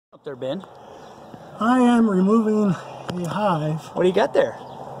Up there, Ben. I am removing a hive. What do you got there?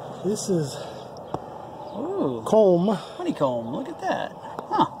 This is Ooh, comb honeycomb. Look at that.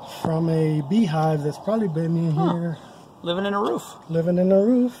 Huh. from a beehive that's probably been in here Living in a roof. living in the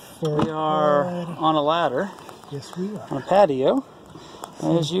roof for We are on a ladder yes we are. on a patio.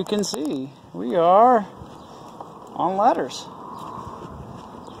 As you can see, we are on ladders.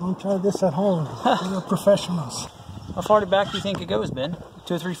 Don't try this at home. We're professionals. How far back do you think it goes, Ben?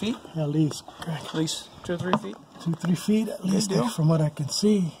 2 or 3 feet? At least At least 2 or 3 feet. 2-3 feet at least deal. from what I can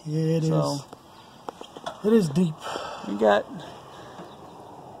see. It So- is deep. We got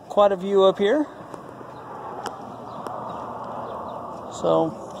quite a view up here.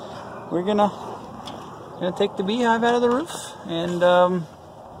 So we're gonna take the beehive out of the roof and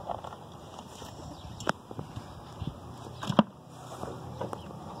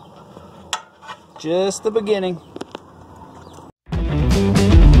just the beginning.